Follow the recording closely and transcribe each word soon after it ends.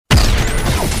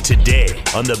Today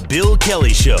on The Bill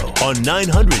Kelly Show on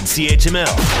 900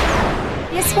 CHML.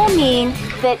 This will mean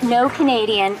that no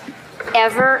Canadian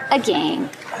ever again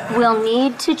will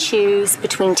need to choose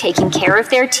between taking care of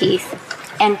their teeth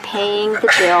and paying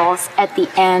the bills at the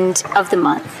end of the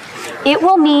month. It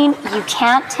will mean you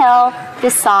can't tell the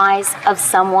size of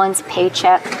someone's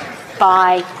paycheck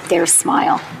by their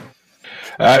smile.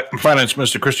 Finance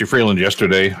Minister Chrystia Freeland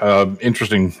yesterday,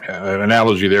 interesting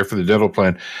analogy there for the dental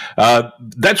plan.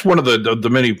 That's one of the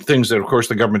many things that, of course,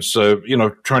 the government's,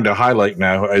 trying to highlight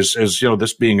now as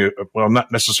this being,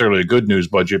 not necessarily a good news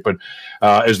budget, but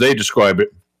as they describe it,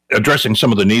 addressing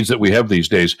some of the needs that we have these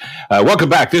days. Welcome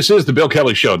back. This is the Bill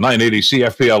Kelly Show, 980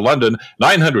 CFPL London,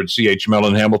 900 CHML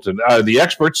in Hamilton. The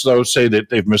experts, though, say that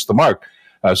they've missed the mark.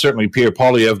 Certainly, Pierre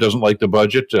Poilievre doesn't like the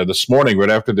budget. This morning,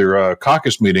 right after their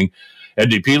caucus meeting,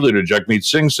 NDP leader Jagmeet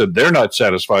Singh said they're not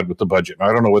satisfied with the budget.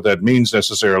 I don't know what that means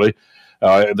necessarily.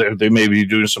 They may be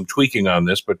doing some tweaking on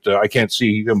this, but I can't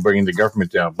see them bringing the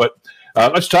government down. But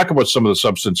let's talk about some of the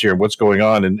substance here and what's going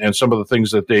on and some of the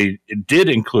things that they did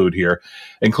include here,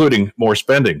 including more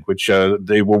spending, which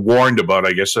they were warned about,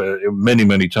 I guess, many,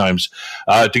 many times.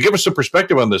 To give us some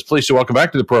perspective on this, please welcome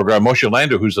back to the program Moshe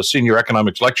Lander, who's a senior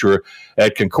economics lecturer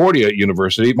at Concordia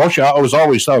University. Moshe, I was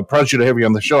always a pleasure to have you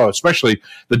on the show, especially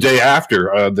the day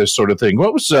after this sort of thing.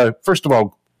 What was, first of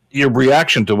all, your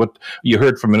reaction to what you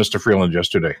heard from Minister Freeland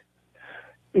yesterday?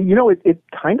 It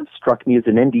kind of struck me as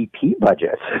an NDP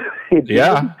budget. It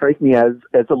didn't strike me as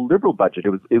a Liberal budget.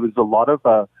 It was a lot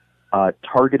of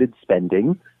targeted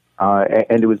spending,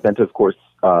 and it was meant to, of course,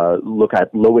 look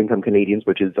at low-income Canadians,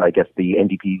 which is, I guess, the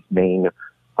NDP's main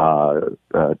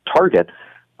target.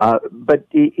 But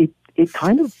it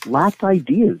kind of lacked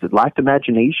ideas. It lacked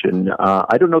imagination.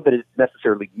 I don't know that it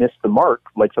necessarily missed the mark,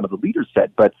 like some of the leaders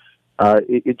said, but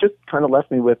it just kind of left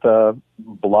me with a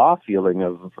blah feeling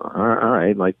of, all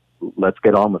right, like, let's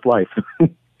get on with life.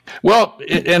 Well,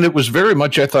 and it was very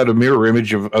much, I thought, a mirror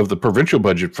image of the provincial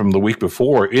budget from the week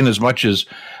before, in as much as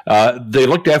they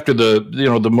looked after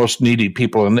the most needy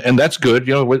people, and that's good.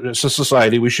 It's a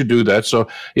society, we should do that. So,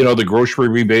 the grocery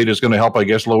rebate is going to help, I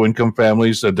guess, low-income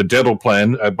families. The dental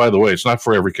plan, by the way, it's not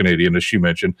for every Canadian, as she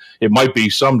mentioned. It might be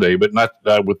someday, but not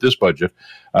with this budget.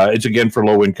 It's, again, for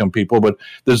low-income people. But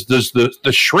there's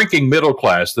the shrinking middle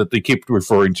class that they keep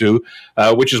referring to,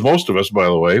 which is most of us, by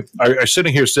the way, are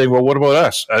sitting here saying, well, what about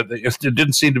us? There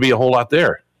didn't seem to be a whole lot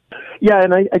there. Yeah,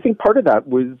 and I think part of that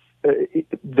was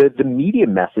the media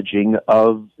messaging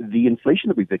of the inflation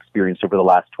that we've experienced over the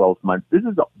last 12 months. This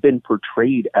has been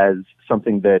portrayed as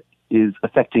something that is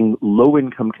affecting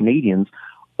low-income Canadians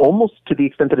almost to the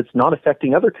extent that it's not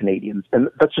affecting other Canadians. And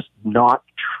that's just not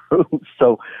true.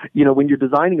 So, when you're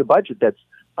designing a budget that's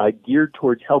geared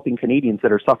towards helping Canadians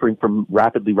that are suffering from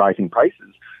rapidly rising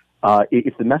prices,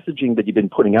 if the messaging that you've been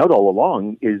putting out all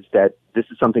along is that this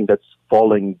is something that's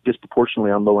falling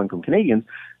disproportionately on low-income Canadians,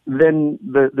 then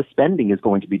the spending is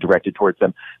going to be directed towards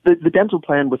them. The dental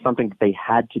plan was something that they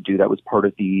had to do. That was part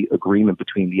of the agreement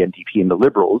between the NDP and the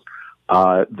Liberals.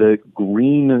 The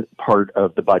green part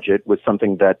of the budget was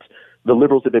something that the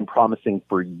Liberals have been promising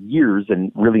for years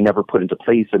and really never put into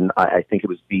place. And I think it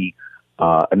was the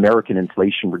American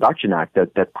Inflation Reduction Act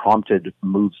that prompted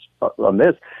moves on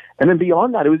this. And then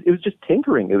beyond that, it was just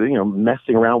tinkering. It was,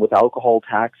 messing around with alcohol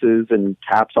taxes and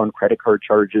caps on credit card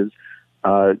charges.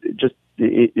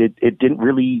 It didn't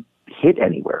really hit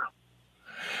anywhere.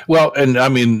 Well, and I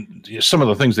mean, some of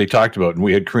the things they talked about, and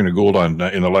we had Karina Gould on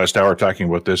in the last hour talking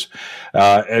about this,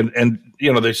 and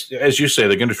they, as you say,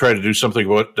 they're going to try to do something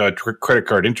about credit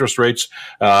card interest rates,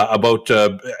 about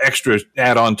extra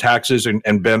add-on taxes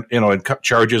and cut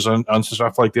charges on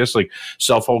stuff like this, like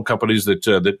cell phone companies that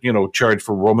charge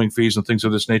for roaming fees and things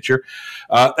of this nature.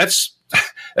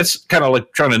 That's kind of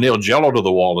like trying to nail Jell-O to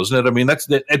the wall, isn't it? I mean,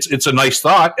 it's a nice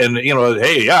thought, and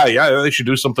hey, yeah, they should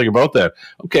do something about that.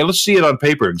 Okay, let's see it on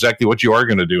paper exactly what you are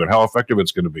going to do and how effective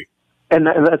it's going to be. And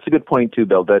that's a good point too,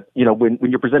 Bill. That when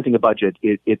you're presenting a budget,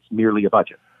 it's merely a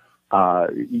budget.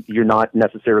 You're not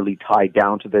necessarily tied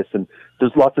down to this, and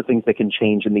there's lots of things that can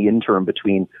change in the interim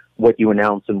between what you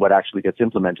announce and what actually gets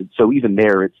implemented. So even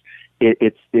there,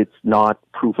 it's not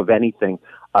proof of anything.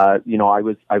 I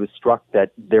was struck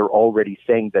that they're already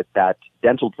saying that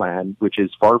dental plan, which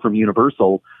is far from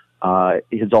universal,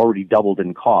 has already doubled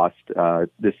in cost.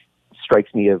 This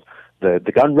strikes me of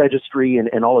the gun registry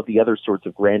and all of the other sorts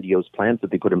of grandiose plans that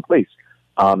they put in place.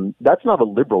 That's not a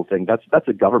Liberal thing. That's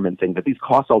a government thing, that these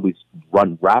costs always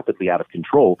run rapidly out of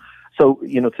control. So,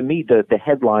 to me, the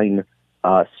headline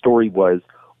story was,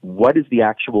 what is the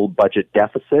actual budget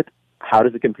deficit How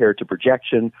does it compare to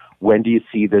projection? When do you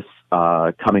see this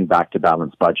coming back to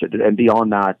balanced budget? And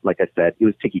beyond that, like I said, it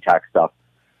was ticky-tack stuff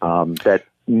that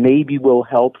maybe will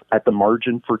help at the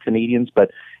margin for Canadians.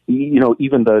 But,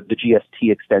 even the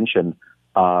GST extension,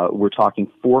 we're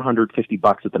talking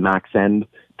 $450 at the max end.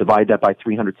 Divide that by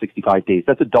 365 days.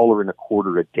 That's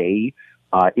 $1.25 a day.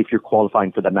 If you're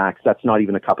qualifying for the max, that's not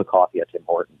even a cup of coffee at Tim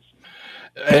Hortons.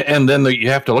 And then you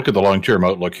have to look at the long-term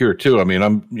outlook here too. I mean,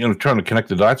 I'm trying to connect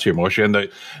the dots here, Moshe. And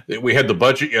we had the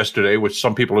budget yesterday, which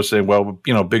some people are saying, well,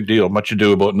 big deal, much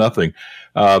ado about nothing,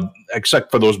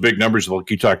 except for those big numbers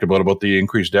like you talked about the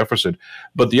increased deficit.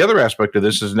 But the other aspect of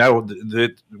this is now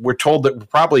that we're told that we're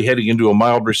probably heading into a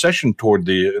mild recession toward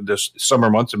this summer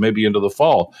months and maybe into the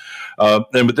fall.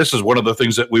 But this is one of the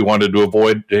things that we wanted to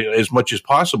avoid as much as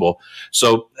possible.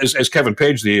 So as Kevin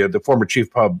Page, the former chief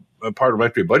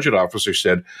parliamentary budget officer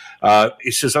said,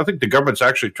 he says, I think the government's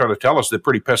actually trying to tell us they're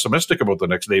pretty pessimistic about the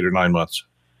next 8 or 9 months.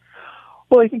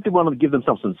 Well, I think they want to give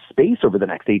themselves some space over the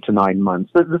next 8 to 9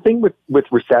 months. The thing with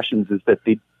recessions is that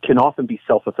they can often be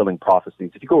self-fulfilling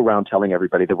prophecies. If you go around telling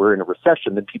everybody that we're in a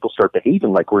recession, then people start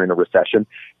behaving like we're in a recession.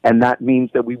 And that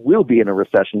means that we will be in a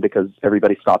recession because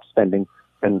everybody stops spending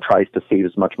and tries to save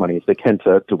as much money as they can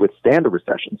to withstand a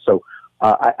recession. So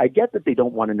I get that they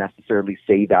don't want to necessarily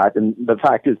say that. And the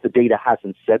fact is the data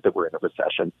hasn't said that we're in a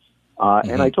recession.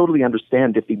 And I totally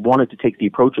understand if they wanted to take the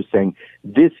approach of saying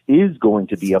this is going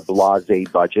to be a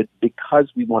blasé budget because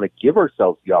we want to give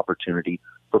ourselves the opportunity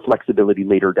for flexibility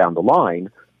later down the line,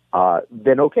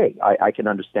 then okay, I can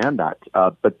understand that.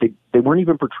 But they weren't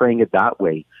even portraying it that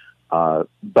way.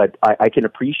 But I can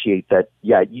appreciate that,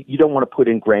 you don't want to put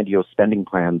in grandiose spending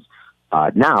plans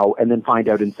now and then find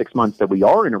out in 6 months that we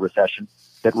are in a recession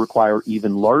that require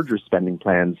even larger spending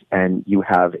plans, and you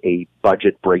have a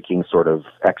budget-breaking sort of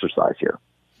exercise here.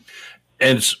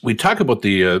 And we talk about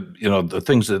the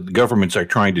things that the governments are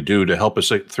trying to do to help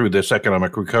us through this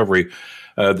economic recovery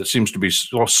that seems to be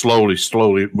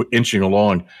slowly inching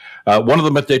along. One of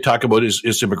them that they talk about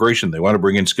is immigration. They want to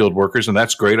bring in skilled workers, and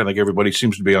that's great. I think everybody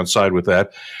seems to be on side with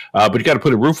that. But you got to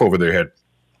put a roof over their head.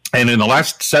 And in the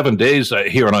last 7 days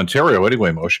here in Ontario,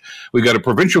 anyway, Moshe, we got a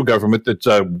provincial government that's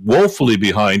woefully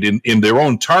behind in their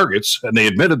own targets, and they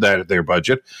admitted that at their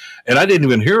budget. And I didn't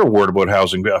even hear a word about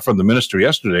housing from the minister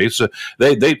yesterday. So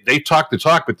they talk the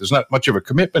talk, but there's not much of a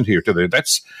commitment here to that.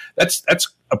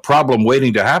 That's a problem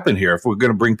waiting to happen here if we're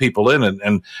going to bring people in,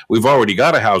 and we've already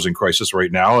got a housing crisis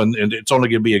right now, and it's only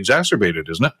going to be exacerbated,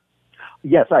 isn't it?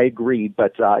 Yes, I agree.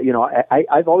 But,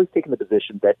 I've always taken the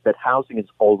position that housing is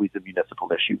always a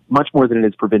municipal issue, much more than it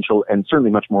is provincial and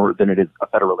certainly much more than it is a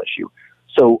federal issue.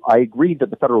 So I agree that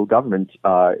the federal government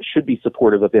should be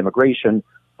supportive of immigration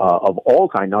of all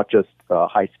kind, not just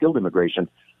high-skilled immigration.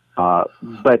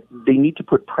 But they need to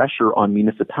put pressure on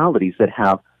municipalities that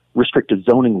have restrictive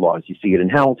zoning laws. You see it in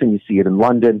Hamilton, you see it in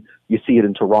London, you see it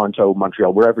in Toronto,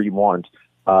 Montreal, wherever you want.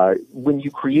 When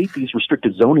you create these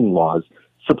restrictive zoning laws,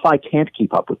 supply can't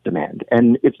keep up with demand.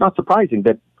 And it's not surprising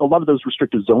that a lot of those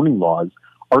restrictive zoning laws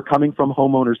are coming from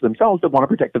homeowners themselves that want to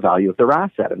protect the value of their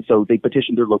asset. And so they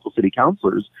petition their local city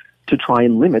councilors to try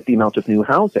and limit the amount of new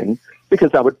housing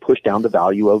because that would push down the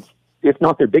value of, if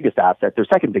not their biggest asset, their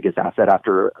second biggest asset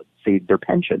after, say, their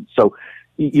pension. So,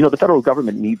 the federal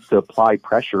government needs to apply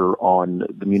pressure on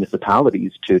the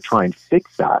municipalities to try and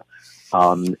fix that.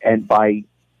 And by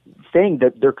saying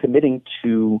that they're committing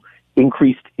to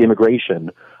increased immigration,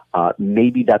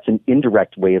 maybe that's an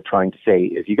indirect way of trying to say,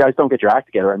 if you guys don't get your act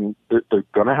together, I mean, they're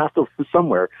going to have to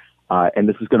somewhere, and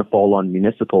this is going to fall on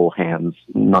municipal hands,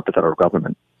 not the federal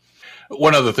government.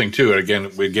 One other thing, too, and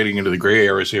again, we're getting into the gray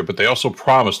areas here, but they also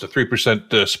promised a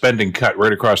 3% spending cut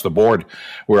right across the board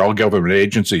where all government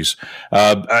agencies.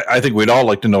 I think we'd all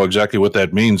like to know exactly what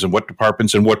that means and what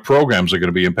departments and what programs are going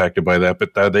to be impacted by that,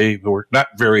 but they were not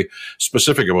very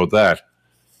specific about that.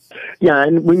 Yeah,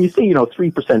 and when you say,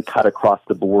 3% cut across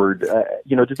the board,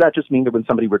 does that just mean that when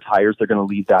somebody retires, they're going to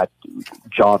leave that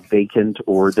job vacant,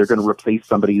 or they're going to replace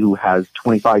somebody who has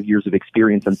 25 years of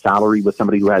experience and salary with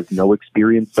somebody who has no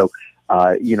experience? So,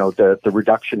 the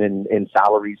reduction in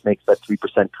salaries makes that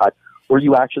 3% cut. Or are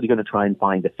you actually going to try and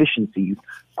find efficiencies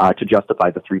to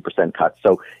justify the 3% cut?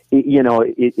 So,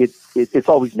 it's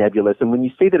always nebulous. And when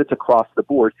you say that it's across the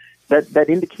board, that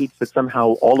indicates that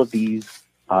somehow all of these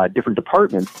different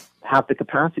departments have the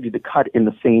capacity to cut in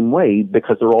the same way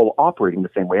because they're all operating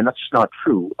the same way. And that's just not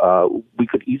true. We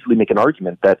could easily make an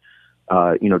argument that,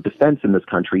 defense in this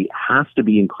country has to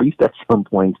be increased at some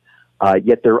point,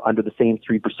 yet they're under the same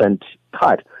 3%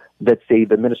 cut that, say,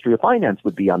 the Ministry of Finance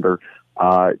would be under.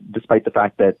 despite the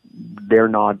fact that they're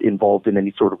not involved in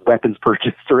any sort of weapons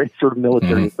purchase or any sort of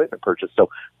military equipment purchase. So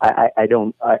I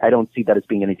don't see that as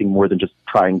being anything more than just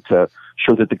trying to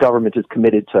show that the government is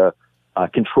committed to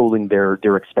controlling their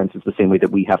expenses the same way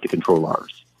that we have to control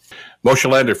ours. Moshe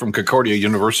Lander from Concordia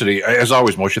University. As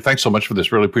always, Moshe, thanks so much for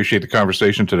this. Really appreciate the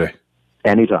conversation today.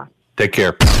 Anytime. Take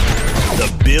care.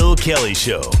 The Bill Kelly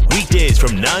Show, weekdays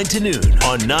from 9 to noon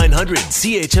on 900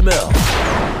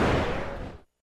 CHML.